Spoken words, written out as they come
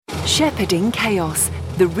Shepherding Chaos,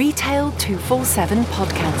 the Retail 247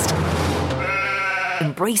 podcast.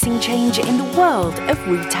 Embracing change in the world of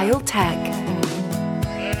retail tech.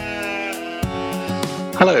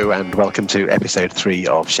 Hello and welcome to episode 3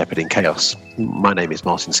 of Shepherding Chaos. My name is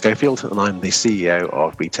Martin Schofield and I'm the CEO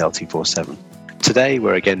of Retail 247. Today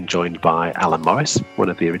we're again joined by Alan Morris, one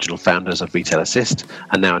of the original founders of Retail Assist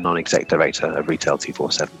and now a non-exec director of Retail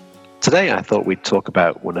 247. Today I thought we'd talk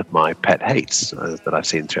about one of my pet hates that I've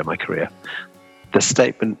seen throughout my career, the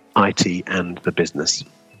statement IT and the business.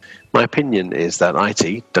 My opinion is that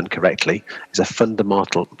IT, done correctly, is a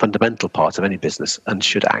fundamental part of any business and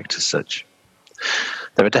should act as such.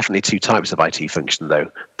 There are definitely two types of IT function,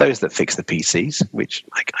 though. Those that fix the PCs, which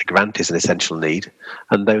I grant is an essential need,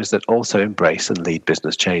 and those that also embrace and lead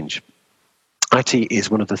business change. IT is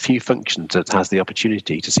one of the few functions that has the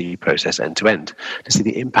opportunity to see process end-to-end, to see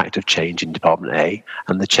the impact of change in Department A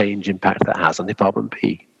and the change impact that has on Department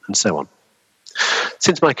B, and so on.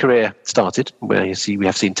 Since my career started, we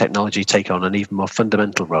have seen technology take on an even more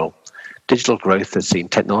fundamental role. Digital growth has seen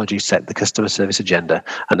technology set the customer service agenda,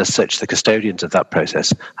 and as such, the custodians of that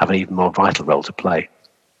process have an even more vital role to play.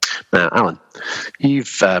 Now, Alan,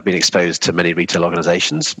 you've been exposed to many retail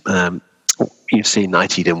organisations. You've seen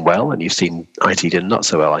IT done well, and you've seen IT done not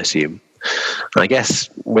so well, I assume. I guess,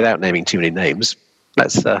 without naming too many names,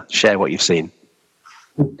 let's share what you've seen.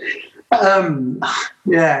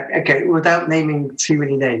 Without naming too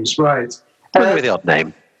many names, right. With the odd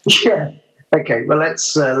name. Yeah. Okay, well,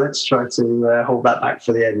 let's try to hold that back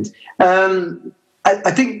for the end.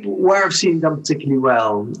 I think where I've seen done particularly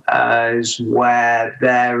well is where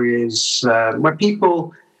there is where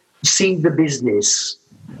people see the business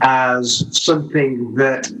as something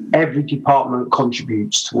that every department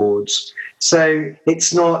contributes towards. So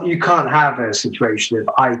it's not, you can't have a situation of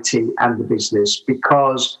IT and the business,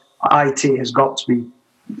 because IT has got to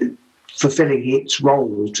be fulfilling its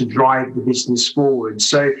role to drive the business forward.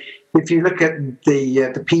 So if you look at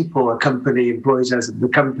the people a company employs as the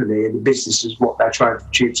company, and the business is what they're trying to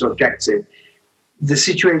achieve its objective, the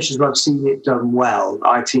situations where I've seen it done well,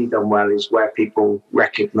 IT done well, is where people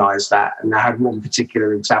recognise that. And I had one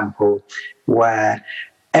particular example where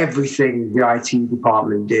everything the IT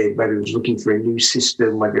department did, whether it was looking for a new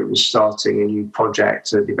system, whether it was starting a new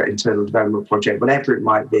project, an internal development project, whatever it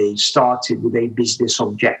might be, started with a business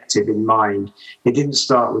objective in mind. It didn't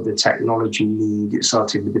start with a technology need, it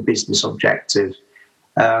started with a business objective.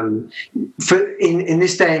 In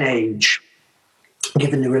this day and age,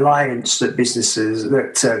 given the reliance that businesses,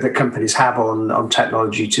 that companies have on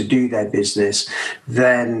technology to do their business,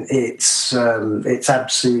 then it's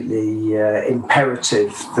absolutely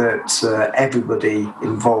imperative that everybody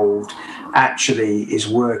involved actually is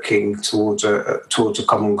working towards a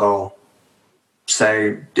common goal.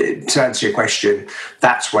 So to answer your question,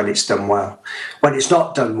 that's when it's done well. When it's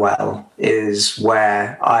not done well is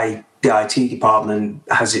where the IT department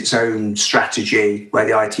has its own strategy, where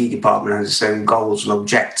the IT department has its own goals and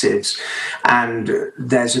objectives, and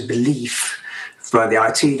there's a belief for the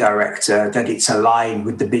IT director that it's aligned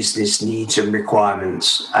with the business needs and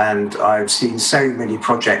requirements. And I've seen so many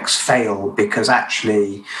projects fail because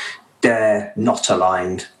actually they're not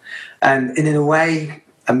aligned. And in a way,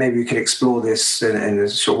 and maybe we could explore this in a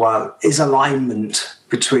short while, is alignment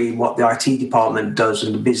between what the IT department does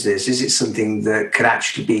and the business, is it something that could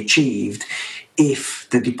actually be achieved if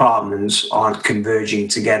the departments aren't converging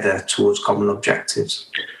together towards common objectives?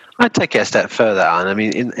 I'd take it a step further, Alan. I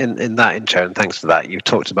mean, in that intro, and thanks for that, you've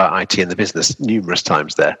talked about IT and the business numerous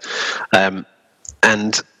times there. And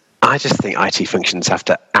I just think IT functions have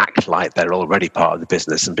to act like they're already part of the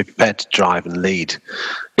business and be prepared to drive and lead.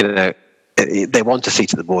 You know, they want a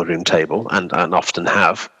seat at the boardroom table and often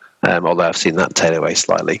have, although I've seen that tail away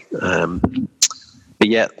slightly. But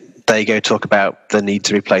yet they go talk about the need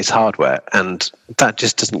to replace hardware, and that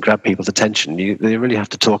just doesn't grab people's attention. They really have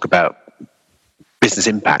to talk about business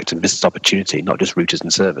impact and business opportunity, not just routers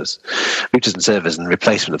and servers. Routers and servers and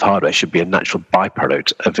replacement of hardware should be a natural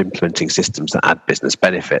byproduct of implementing systems that add business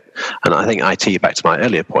benefit. And I think IT, back to my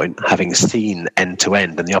earlier point, having seen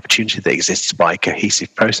end-to-end and the opportunity that exists by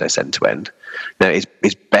cohesive process end-to-end,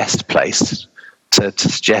 is best placed to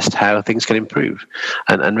suggest how things can improve.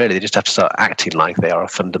 And really, they just have to start acting like they are a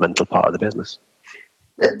fundamental part of the business.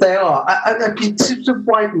 They are. I to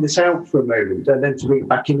widen this out for a moment and then to bring it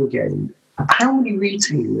back in again. How many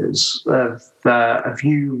retailers have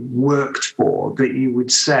you worked for that you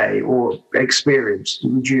would say, or experienced,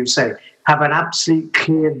 would you say, have an absolute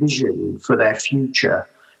clear vision for their future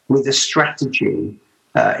with a strategy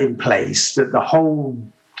in place that the whole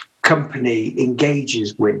company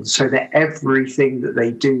engages with, so that everything that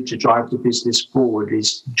they do to drive the business forward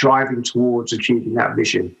is driving towards achieving that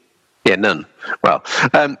vision? Yeah, none. Well,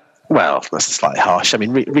 that's slightly harsh. I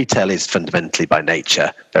mean, retail is fundamentally by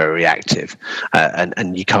nature very reactive,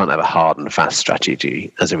 and you can't have a hard and fast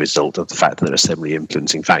strategy as a result of the fact that there are so many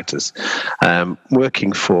influencing factors.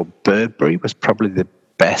 Working for Burberry was probably the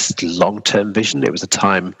best long-term vision. It was a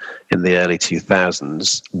time in the early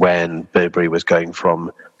 2000s when Burberry was going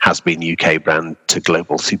from has-been UK brand to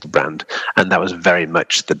global super brand, and that was very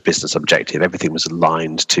much the business objective. Everything was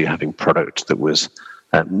aligned to having product that was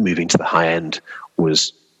moving to the high end,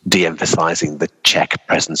 was de-emphasizing the Czech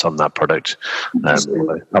presence on that product.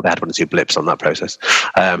 Although they had 1 or 2 blips on that process,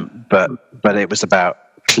 but it was about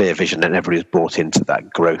clear vision, and everybody was bought into that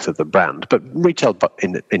growth of the brand. But retail,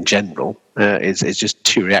 in general, is just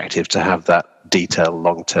too reactive to have that detailed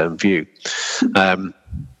long-term view.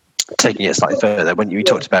 Taking it slightly further, when you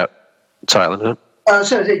talked about, sorry, Alan.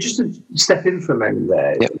 So just to step in for a moment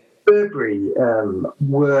there. Yep. Burberry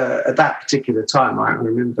were at that particular time. I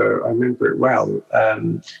remember it well.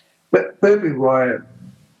 But Burberry were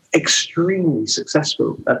extremely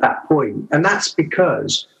successful at that point, and that's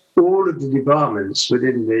because all of the departments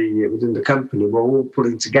within the company were all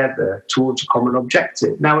pulling together towards a common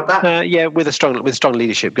objective. Now, at that, with strong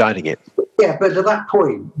leadership guiding it. Yeah, but at that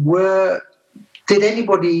point, did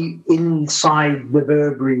anybody inside the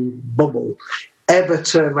Burberry bubble ever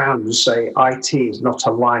turn around and say IT is not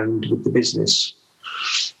aligned with the business?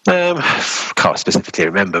 Can't specifically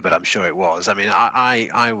remember, but I'm sure it was. I mean,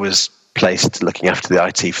 I was placed looking after the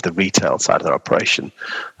IT for the retail side of their operation,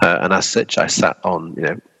 and as such, I sat on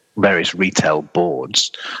various retail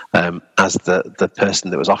boards as the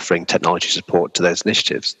person that was offering technology support to those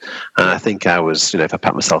initiatives. And I think I was, if I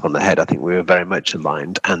pat myself on the head, I think we were very much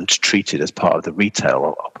aligned and treated as part of the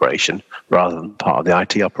retail operation rather than part of the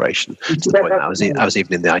IT operation. To the point that I was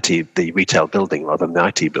even in the retail building rather than the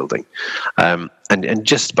IT building. And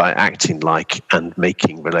just by acting like and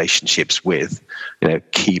making relationships with,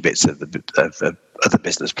 key bits of the other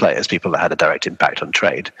business players, people that had a direct impact on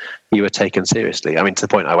trade, you were taken seriously. I mean, to the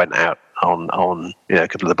point I went out on a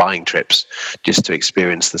couple of the buying trips just to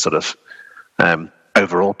experience the sort of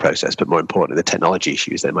overall process, but more importantly, the technology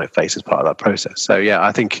issues they might face as part of that process. So, yeah,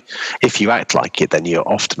 I think if you act like it, then you're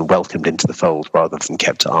often welcomed into the fold rather than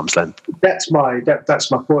kept at arm's length. That's my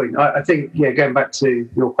point. I think, going back to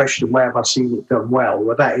your question, where have I seen it done well?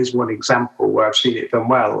 Well, that is one example where I've seen it done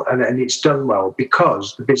well, and it's done well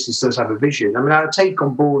because the business does have a vision. I mean, I take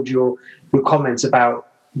on board your comments about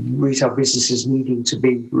retail businesses needing to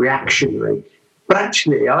be reactionary, but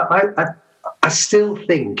actually, I still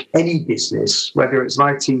think any business, whether it's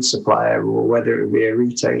an IT supplier or whether it be a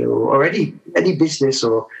retailer or any business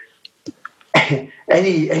or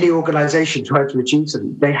any organisation trying to achieve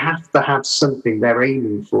something, they have to have something they're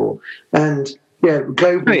aiming for. And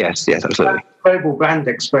global, yes, absolutely. Global brand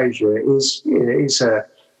exposure is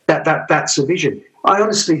that's a vision. I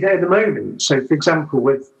honestly, at the moment, so for example,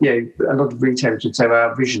 with a lot of retailers would say, well,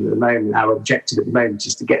 our vision at the moment, our objective at the moment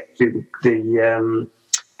is to get through the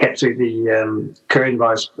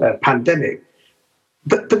coronavirus pandemic.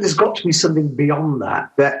 But there's got to be something beyond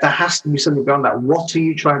that. There has to be something beyond that. What are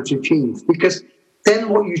you trying to achieve? Because then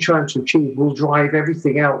what you're trying to achieve will drive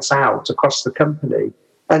everything else out across the company.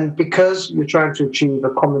 And because you're trying to achieve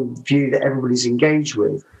a common view that everybody's engaged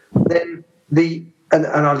with, then the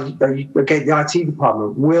IT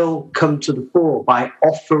department will come to the fore by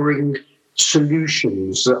offering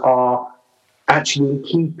solutions that are actually in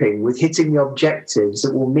keeping with hitting the objectives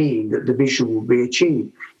that will mean that the vision will be achieved.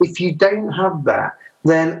 If you don't have that,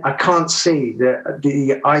 then I can't see that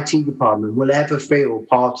the IT department will ever feel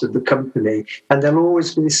part of the company, and there'll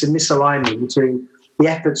always be this misalignment between the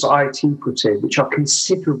efforts IT put in, which are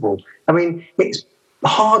considerable. I mean, it's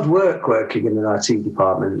hard work working in an IT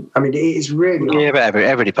department. I mean, it is really hard. Yeah, but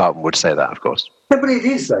every department would say that, of course. No, but it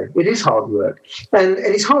is, though. It is hard work. And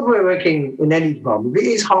it's hard work working in any department. It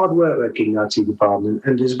is hard work working in an IT department,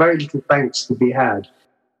 and there's very little thanks to be had.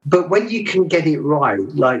 But when you can get it right,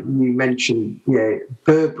 like you mentioned,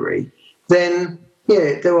 Burberry, then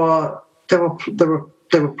there are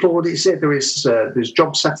plaudits. There's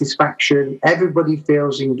job satisfaction. Everybody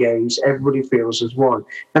feels engaged. Everybody feels as one,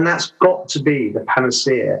 and that's got to be the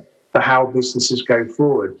panacea for how businesses go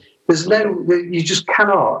forward. You just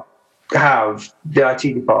cannot have the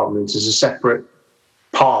IT department as a separate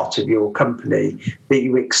part of your company that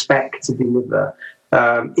you expect to deliver.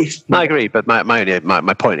 I agree, but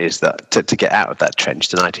my point is that to get out of that trench,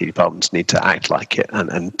 the IT departments need to act like it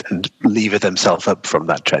and lever themselves up from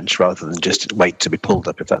that trench rather than just wait to be pulled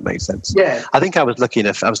up, if that makes sense. Yeah, I think I was lucky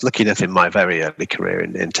enough in my very early career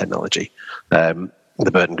in technology, the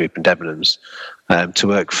Burden Group in Debenhams, to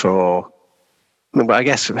work for. I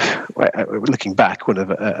guess looking back, one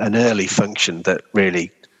of an early function that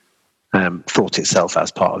really thought itself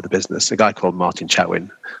as part of the business. A guy called Martin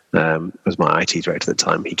Chatwin was my IT director at the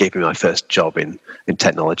time. He gave me my first job in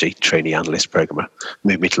technology, trainee analyst programmer,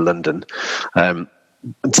 moved me to London, and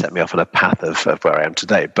set me off on a path of where I am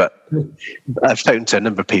today. But I've spoken to a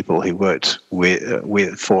number of people who worked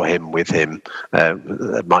with him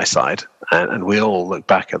at my side, and we all look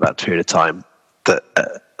back at that period of time that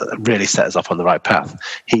really set us off on the right path.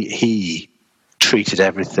 He treated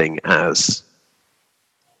everything as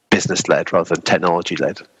business-led rather than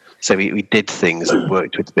technology-led. So we did things and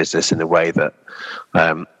worked with the business in a way that,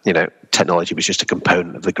 technology was just a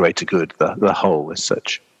component of the greater good, the whole as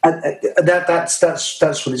such. And that's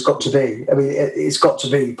what it's got to be. I mean, it's got to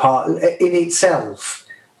be part in itself.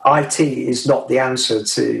 IT is not the answer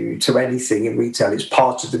to anything in retail. It's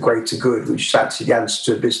part of the greater good, which is actually the answer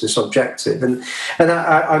to a business objective. And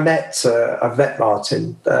I've met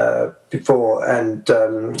Martin before and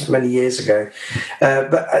many years ago,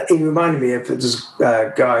 but he reminded me of this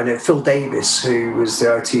guy, Phil Davis, who was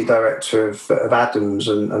the IT director of Adams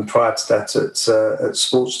and prior to that at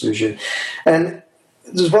Sports Division. And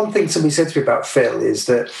there's one thing somebody said to me about Phil is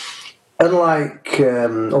that, unlike,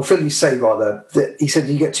 or Phil, you say rather, that he said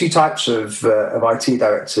you get two types of IT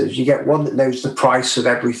directors. You get one that knows the price of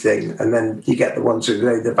everything, and then you get the ones who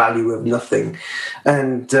know the value of nothing.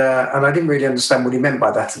 And I didn't really understand what he meant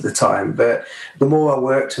by that at the time. But the more I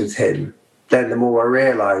worked with him, then the more I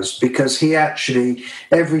realised, because he actually,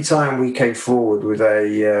 every time we came forward with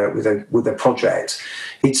a project,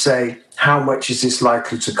 he'd say, how much is this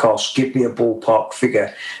likely to cost? Give me a ballpark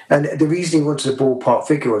figure. And the reason he wanted a ballpark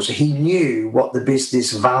figure was he knew what the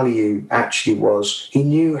business value actually was. He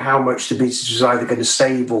knew how much the business was either going to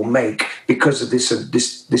save or make because of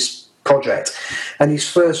this project. And his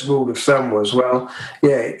first rule of thumb was,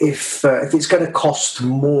 if it's going to cost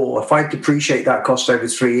more, if I depreciate that cost over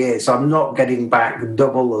 3 years, I'm not getting back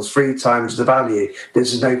double or 3 times the value.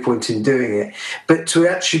 There's no point in doing it. But to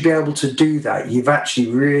actually be able to do that, you've actually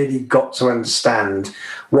really got to understand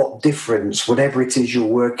what difference whatever it is you're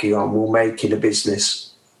working on will make in a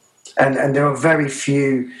business. And there are very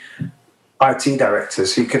few IT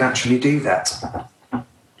directors who can actually do that.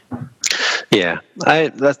 Yeah,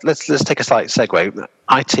 let's take a slight segue.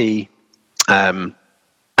 IT,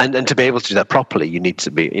 and to be able to do that properly, you need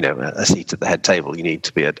to be, a seat at the head table. You need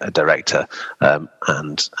to be a director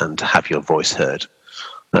and have your voice heard.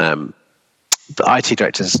 The IT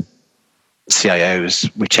directors,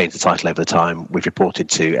 CIOs, we changed the title over the time. We've reported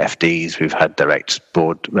to FDs. We've had direct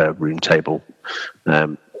board room table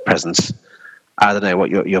presence. I don't know what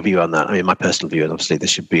your view on that. I mean, my personal view is obviously there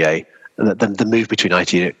should be the move between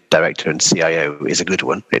IT director and CIO is a good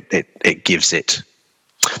one. It gives it.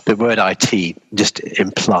 The word IT just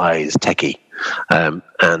implies techie,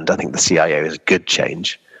 and I think the CIO is a good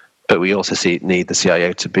change. But we also need the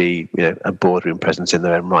CIO to be, a boardroom presence in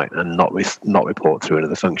their own right, and not report through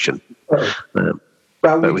another function.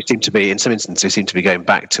 But we seem to be, in some instances, we seem to be going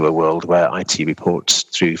back to a world where IT reports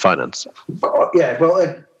through finance. Yeah,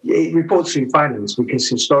 it reports through finance because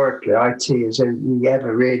historically IT has only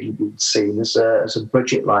ever really been seen as a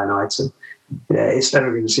budget line item. It's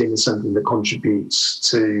never been seen as something that contributes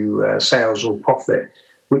to sales or profit,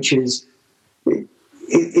 which is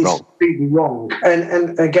it's really wrong.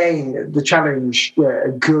 And again, the challenge: a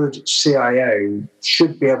good CIO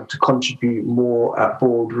should be able to contribute more at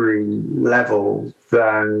boardroom level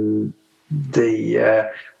than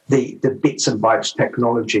the bits and bytes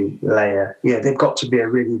technology layer. They've got to be a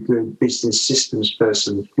really good business systems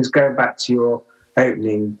person. Because going back to your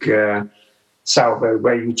opening, Salvo,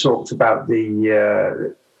 where you talked about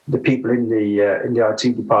the people in the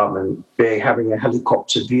IT department having a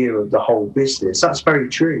helicopter view of the whole business, that's very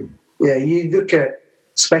true. You look at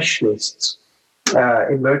specialists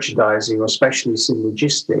in merchandising or specialists in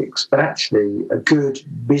logistics, but actually a good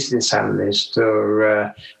business analyst or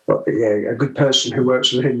a good person who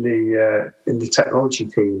works within the technology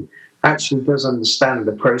team actually does understand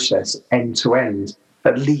the process end to end,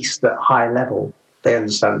 at least at high level. They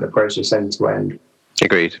understand the process end to end.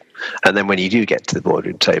 Agreed. And then when you do get to the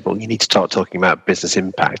boardroom table, you need to start talking about business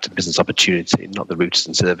impact and business opportunity, not the routes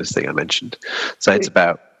and service thing I mentioned. So it's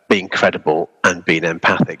about being credible and being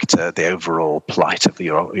empathic to the overall plight of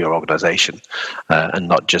your organisation, and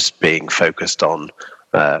not just being focused on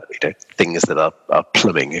things that are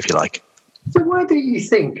plumbing, if you like. So why do you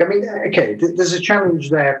think? I mean, okay, there's a challenge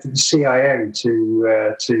there for the CIO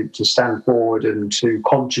to stand forward and to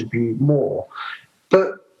contribute more.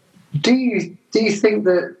 But do you think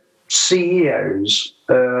that CEOs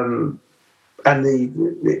and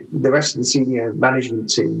the rest of the senior management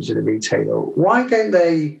teams in a retailer, why don't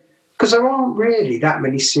they? Because there aren't really that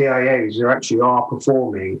many CIOs who actually are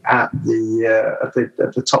performing at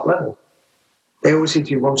the top level. They always seem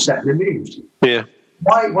to be one step removed. Yeah.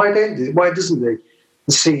 Why doesn't the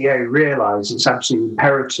CEO realise it's absolutely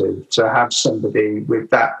imperative to have somebody with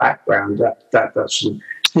that background? That's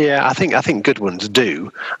Yeah, I think good ones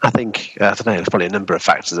do. I think I don't know. There's probably a number of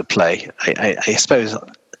factors at play. I suppose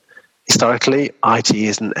historically, IT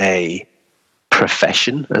isn't a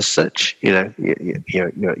profession as such. Your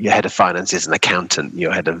head of finance is an accountant.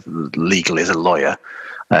 Your head of legal is a lawyer.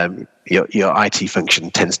 Your IT function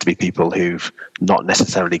tends to be people who've not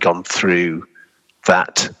necessarily gone through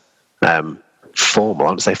that formal, I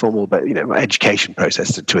wouldn't say formal, but education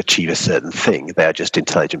process to achieve a certain thing. They are just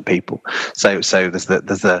intelligent people. So there's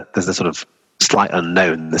the sort of slight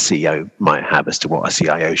unknown the CEO might have as to what a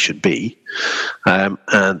CIO should be, and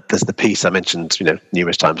there's the piece I mentioned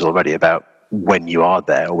numerous times already about when you are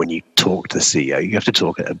there or when you talk to the CEO, you have to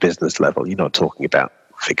talk at a business level. You're not talking about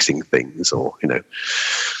fixing things or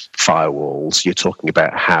firewalls. You're talking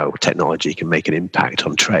about how technology can make an impact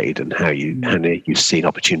on trade and how you've seen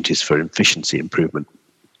opportunities for efficiency improvement.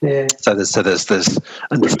 Yeah. So there's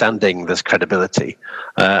understanding, there's credibility,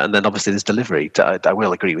 and then obviously there's delivery. I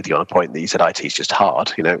will agree with you on a point that you said IT is just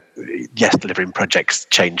hard. Yes, delivering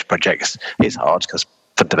change projects is hard because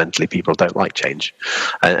fundamentally people don't like change,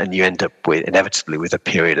 and you end up inevitably with a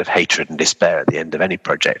period of hatred and despair at the end of any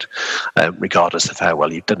project, regardless of how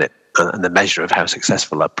well you've done it. And the measure of how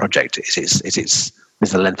successful that project is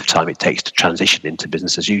the length of time it takes to transition into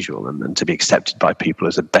business as usual and to be accepted by people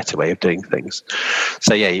as a better way of doing things.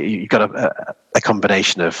 So yeah, you've got a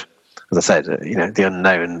combination of, as I said, the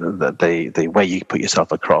unknown, the way you put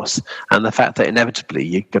yourself across, and the fact that inevitably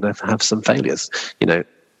you're going to have some failures.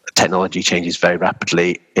 Technology changes very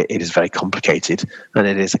rapidly. It is very complicated, and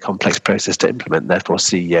it is a complex process to implement. Therefore,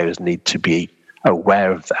 CEOs need to be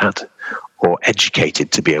aware of that, or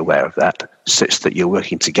educated to be aware of that, such that you're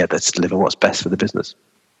working together to deliver what's best for the business.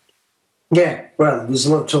 Yeah, well, there's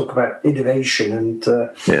a lot of talk about innovation and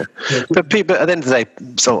But people at the end of the day,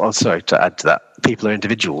 I'm sorry to add to that. People are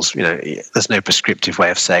individuals. There's no prescriptive way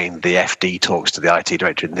of saying the FD talks to the IT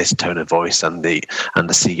director in this tone of voice, and the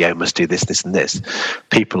CEO must do this, this, and this.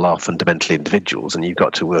 People are fundamentally individuals, and you've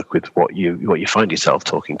got to work with what you find yourself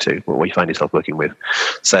talking to, or what you find yourself working with.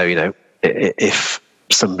 So if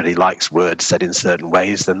somebody likes words said in certain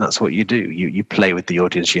ways, then that's what you do. You play with the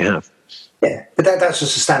audience you have. Yeah, but that's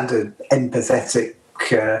just a standard empathetic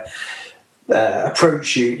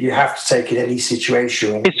approach you have to take in any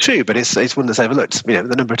situation. It's true, but it's one that's overlooked. The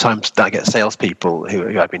number of times that I get salespeople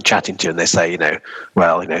who I've been chatting to, and they say, who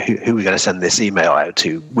are we going to send this email out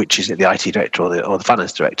to? Which is it, the IT director or the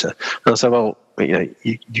finance director? And I say, well,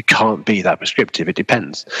 you can't be that prescriptive. It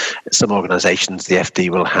depends. Some organisations, the FD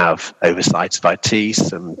will have oversight of IT.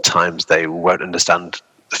 Sometimes they won't understand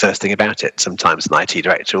the first thing about it. Sometimes an IT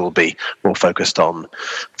director will be more focused on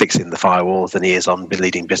fixing the firewalls than he is on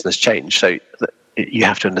leading business change. So you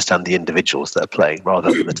have to understand the individuals that are playing rather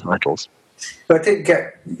than the titles. I think,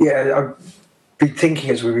 I've been thinking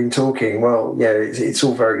as we've been talking, well, it's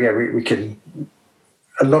all very, we can,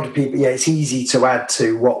 a lot of people, it's easy to add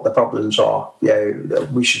to what the problems are.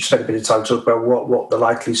 We should spend a bit of time talking about what the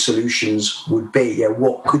likely solutions would be.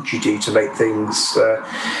 What could you do to make things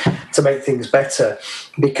better?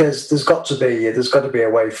 Because there's got to be a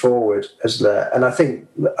way forward, isn't there? And I think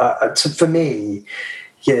for me,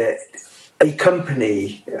 a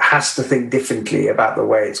company has to think differently about the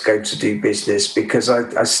way it's going to do business, because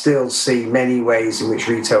I still see many ways in which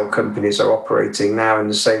retail companies are operating now in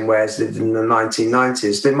the same way as they did in the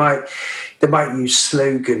 1990s. They might use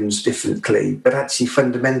slogans differently, but actually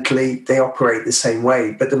fundamentally they operate the same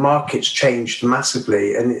way. But the market's changed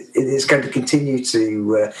massively, and it's going to continue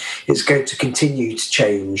to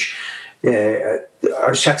change. I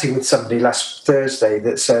was chatting with somebody last Thursday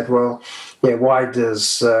that said, well, why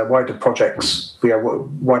do projects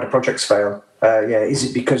fail? Is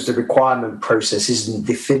it because the requirement process isn't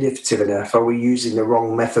definitive enough? Are we using the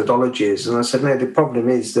wrong methodologies? And I said, no, the problem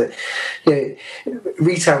is that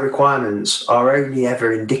retail requirements are only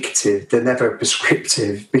ever indicative. They're never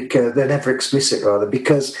prescriptive, because they're never explicit, rather,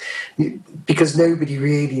 because nobody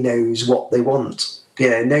really knows what they want.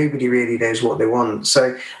 Nobody really knows what they want.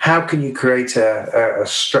 So how can you create a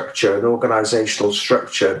structure, an organizational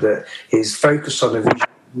structure that is focused on a vision,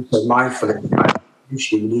 so mindful of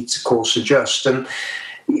usually you need to course adjust. And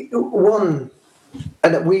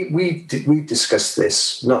we've discussed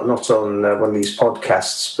this, not on one of these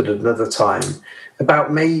podcasts, but at another time,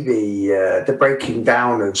 about maybe the breaking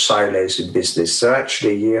down of silos in business. So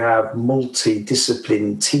actually you have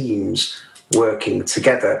multidisciplined teams working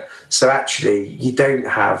together. So actually you don't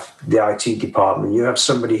have the IT department. You have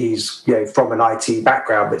somebody who's from an IT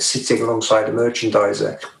background but sitting alongside a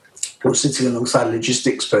merchandiser or sitting alongside a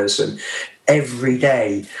logistics person every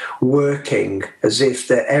day, working as if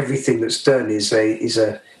that everything that's done is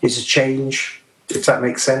a change, if that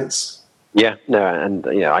makes sense. Yeah, no, and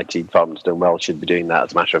IT departments doing well should be doing that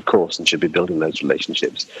as a matter of course, and should be building those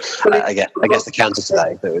relationships. I guess the counter to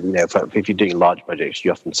that is that if you're doing large projects,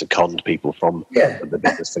 you often second people from the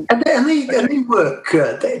business thing, and they work.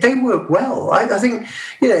 They work well. I think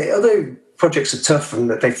although projects are tough and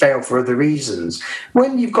that they fail for other reasons,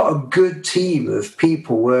 when you've got a good team of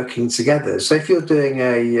people working together, so if you're doing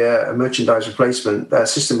a merchandise replacement,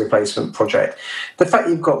 system replacement project, the fact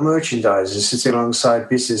you've got merchandisers sitting alongside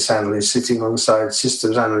business analysts, sitting alongside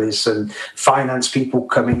systems analysts and finance people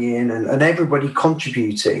coming in and everybody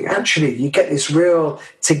contributing, actually you get this real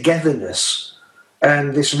togetherness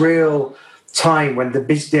and this real time when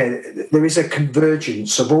there is a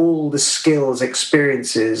convergence of all the skills,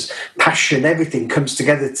 experiences, passion, everything comes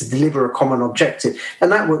together to deliver a common objective,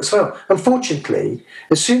 and that works well. Unfortunately,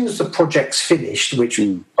 as soon as the project's finished, which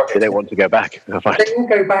they don't want to go back, they will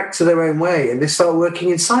go back to their own way and they start working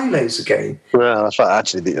in silos again. Well, that's right.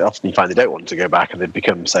 Actually, often you find they don't want to go back and they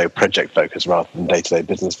become so project focused rather than day-to-day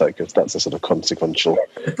business focused. That's a sort of consequential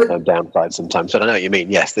downside sometimes. But I know what you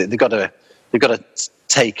mean. Yes, they've got to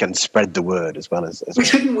take and spread the word as well as well.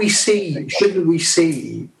 Shouldn't we see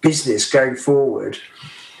business going forward?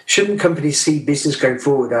 Shouldn't companies see business going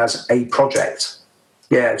forward as a project?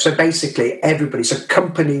 Yeah, so basically it's a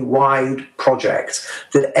company-wide project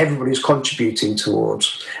that everybody's contributing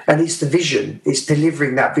towards. And it's the vision, it's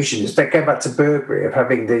delivering that vision. It's go back to Burberry of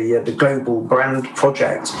having the global brand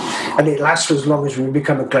project. And it lasts for as long as we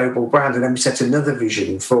become a global brand, and then we set another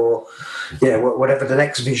vision for whatever the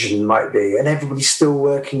next vision might be, and everybody's still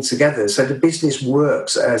working together. So the business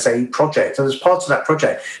works as a project, and as part of that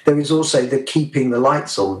project, there is also the keeping the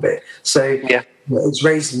lights on bit. So it's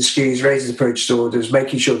raising the SKUs, raising the purchase orders,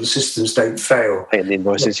 making sure the systems don't fail. Paying the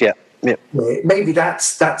invoices, Maybe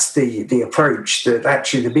that's the approach that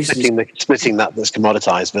actually the business splitting that that's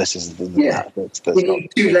commoditized versus that's you need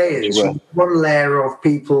two layers. One layer of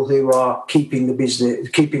people who are keeping the business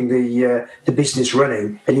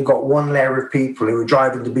running, and you've got one layer of people who are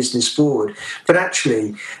driving the business forward. But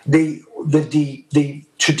actually, the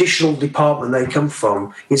traditional department they come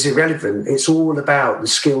from is irrelevant. It's all about the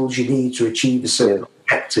skills you need to achieve a certain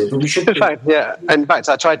objective. And we should. In fact,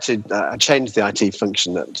 I tried to change the IT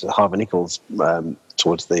function at Harvey Nichols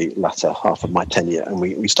towards the latter half of my tenure, and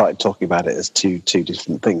we started talking about it as two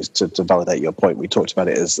different things. To validate your point, we talked about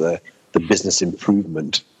it as the business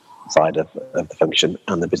improvement side of the function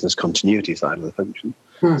and the business continuity side of the function.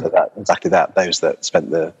 So those that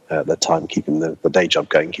spent the time keeping the day job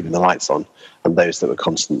going, keeping the lights on, and those that were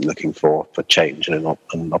constantly looking for change and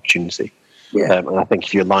an opportunity. And I think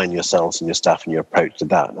if you align yourselves and your staff and your approach to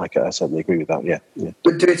that, I certainly agree with that. Yeah.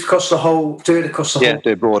 But do it across the whole. Do it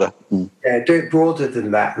broader. Yeah, do it broader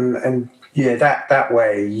than that, and that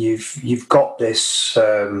way you've got this.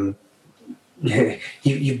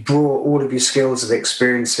 You've brought all of your skills and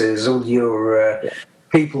experiences, all your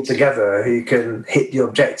people together who can hit the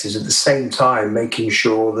objectives at the same time, making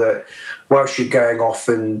sure that whilst you're going off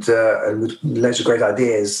and with loads of great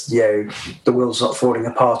ideas, the world's not falling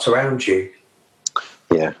apart around you.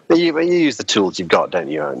 Yeah, you use the tools you've got, don't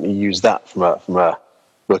you? And you use that from a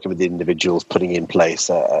working with the individuals, putting in place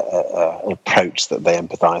an approach that they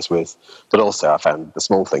empathise with. But also, I found the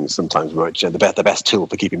small things sometimes were the best tool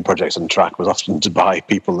for keeping projects on track was often to buy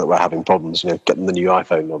people that were having problems, get them the new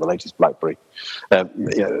iPhone or the latest BlackBerry.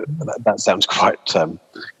 That sounds quite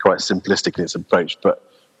simplistic in its approach, but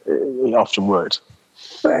it often worked.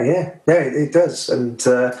 Well, it does, and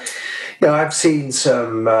I've seen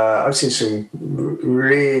some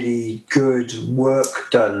really good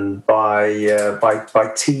work done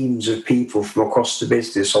by teams of people from across the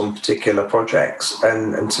business on particular projects,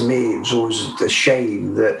 and to me it was always a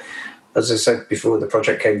shame that, as I said before, the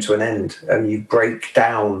project came to an end, and you break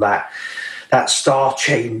down that star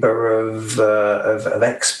chamber of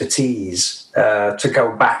expertise to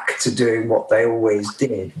go back to doing what they always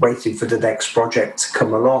did, waiting for the next project to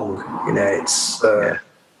come along.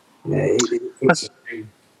 It's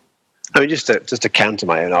I mean, just to counter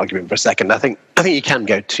my own argument for a second, I think you can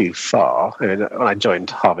go too far. I mean, when I joined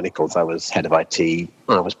Harvey Nichols, I was head of IT.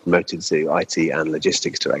 I was promoted to IT and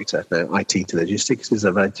logistics director. Now, IT to logistics is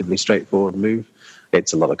a relatively straightforward move.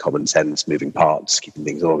 It's a lot of common sense, moving parts, keeping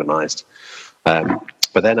things organised. But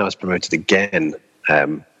then I was promoted again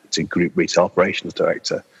to group retail operations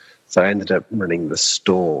director. So I ended up running the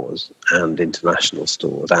stores and international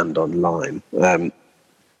stores and online,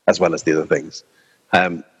 as well as the other things.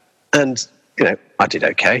 And, I did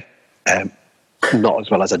okay. Not as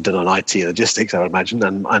well as I'd done on IT and logistics, I would imagine.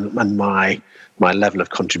 And my level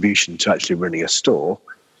of contribution to actually running a store,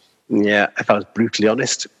 if I was brutally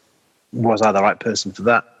honest, was I the right person for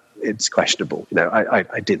that? It's questionable.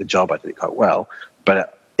 I did the job, I did it quite well,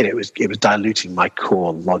 but it was diluting my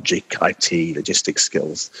core logic, IT, logistics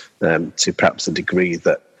skills to perhaps a degree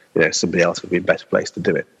that somebody else would be a better place to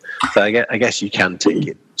do it. So I guess you can take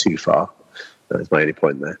it too far. That's my only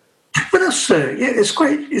point there. Well, that's it's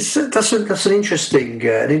quite. That's an interesting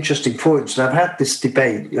point, and I've had this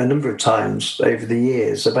debate a number of times over the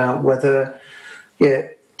years about whether,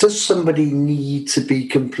 does somebody need to be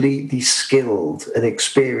completely skilled and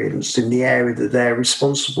experienced in the area that they're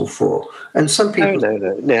responsible for? And some people,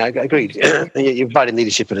 no, I agreed. You're providing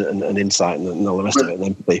leadership and insight and all the rest of it, and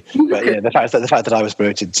empathy. But the fact that I was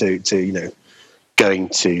promoted to going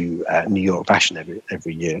to New York Fashion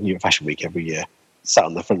every year, New York Fashion Week every year. Sat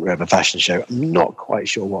on the front row of a fashion show. I'm not quite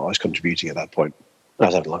sure what I was contributing at that point. I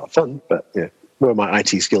was having a lot of fun, but were my IT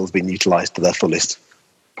skills being utilised to their fullest?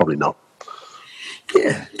 Probably not.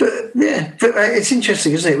 But it's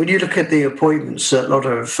interesting, isn't it? When you look at the appointments that a lot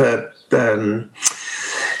of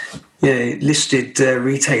listed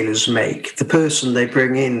retailers make, the person they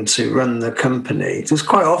bring in to run the company, there's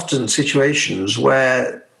quite often situations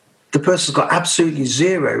where the person's got absolutely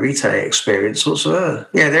zero retail experience whatsoever.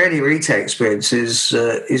 Their only retail experience is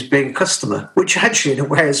being a customer, which actually, in a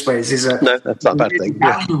way, I suppose, is that's not a bad thing.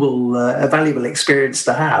 A valuable experience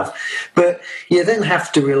to have. But you then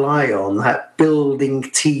have to rely on that building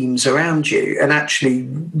teams around you and actually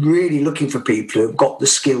really looking for people who've got the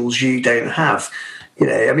skills you don't have.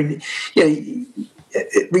 Retail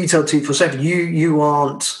 247, you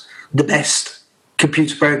aren't the best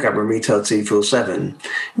computer programmer in Retail 247.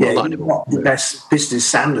 You're not the best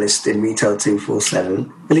business analyst in Retail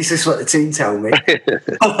 247. At least that's what the team tell me.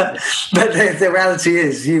 But the reality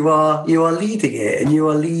is you are leading it, and you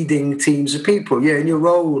are leading teams of people. In your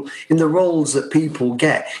role, in the roles that people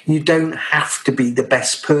get, you don't have to be the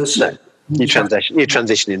best person. No. You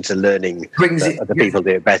transition into learning that other people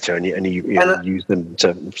do it better, and you use them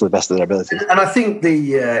for the best of their abilities. And I think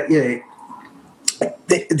the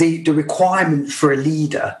requirement for a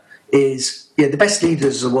leader is the best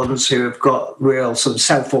leaders are the ones who have got real sort of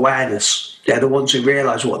self-awareness. They're the ones who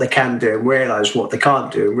realise what they can do and realise what they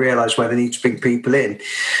can't do and realise where they need to bring people in.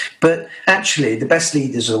 But actually, the best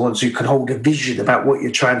leaders are the ones who can hold a vision about what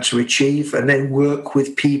you're trying to achieve and then work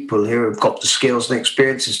with people who have got the skills and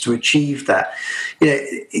experiences to achieve that.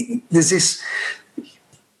 There's this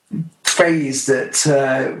phrase that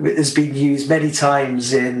has been used many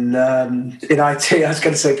times in IT. I was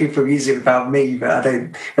going to say people use it about me, but I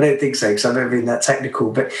don't think so, because I've never been that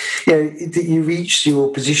technical. But you reach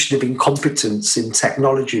your position of incompetence in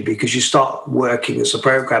technology because you start working as a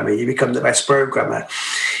programmer. You become the best programmer.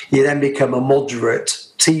 You then become a moderate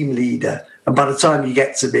team leader. And by the time you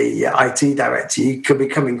get to be IT director, you could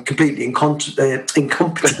become completely incompetent.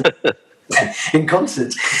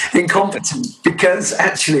 Incompetent, because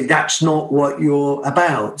actually that's not what you're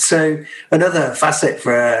about. So another facet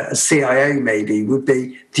for a CIO maybe would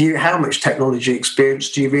be, how much technology experience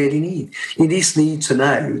do you really need? You just need to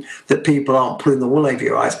know that people aren't pulling the wool over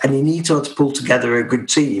your eyes, and you need to pull together a good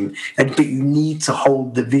team, but you need to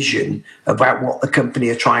hold the vision about what the company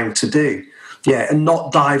are trying to do. And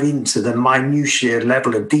not dive into the minutiae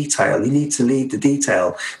level of detail. You need to leave the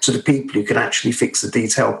detail to the people who can actually fix the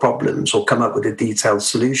detailed problems or come up with the detailed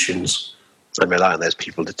solutions. And rely on those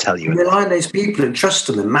people to tell you. Rely on those people and trust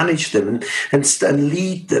them and manage them and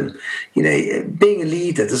lead them. Being a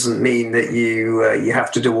leader doesn't mean that you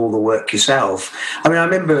have to do all the work yourself. I mean, I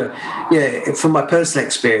remember, from my personal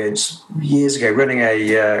experience years ago, running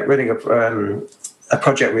a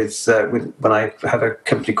project with when I had a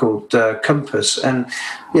company called Compass, and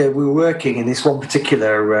we were working in this one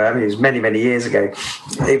particular. It was many years ago.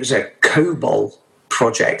 It was a COBOL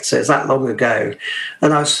project, so it's that long ago.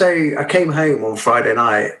 And I came home on Friday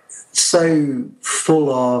night so full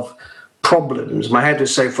of problems. My head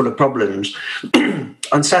was so full of problems.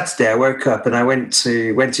 On Saturday, I woke up and I went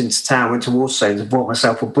into town, went to Waterstones and bought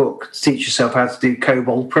myself a book to teach yourself how to do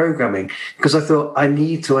COBOL programming, because I thought I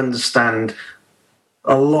need to understand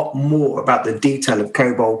a lot more about the detail of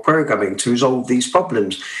COBOL programming to resolve these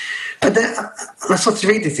problems. But then I started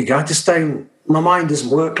reading thinking, my mind doesn't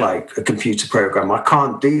work like a computer programmer. I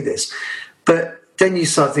can't do this. But then you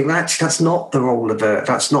start thinking, actually, that's not the role of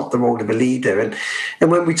a leader.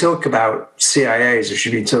 And when we talk about CIOs, which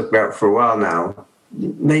we've been talking about for a while now,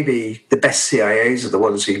 maybe the best CIOs are the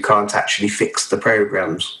ones who can't actually fix the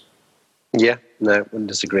programs. Yeah, no, I wouldn't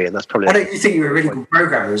disagree, and that's probably. I don't you think you were a really good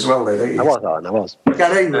programmer as well, though, don't you? I was.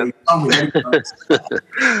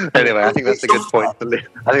 Anyway, I think that's a good point. I think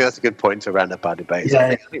that's a good point to round up our debate.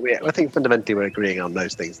 Yeah. I think fundamentally we're agreeing on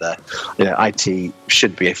those things there. IT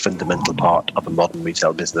should be a fundamental part of a modern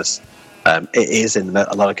retail business. It is in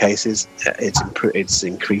a lot of cases. It's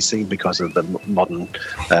increasing because of the modern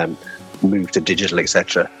move to digital,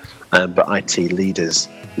 etc. But IT leaders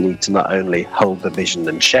need to not only hold the vision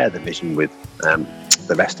and share the vision with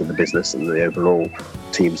the rest of the business and the overall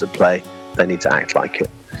teams at play, they need to act like it.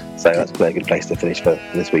 So that's a very good place to finish for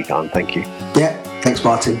this week, Alan. Thank you. Yeah, thanks,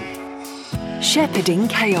 Martin. Shepherding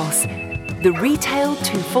Chaos, the Retail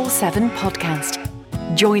 247 podcast.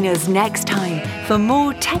 Join us next time for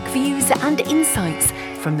more tech views and insights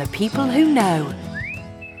from the people who know.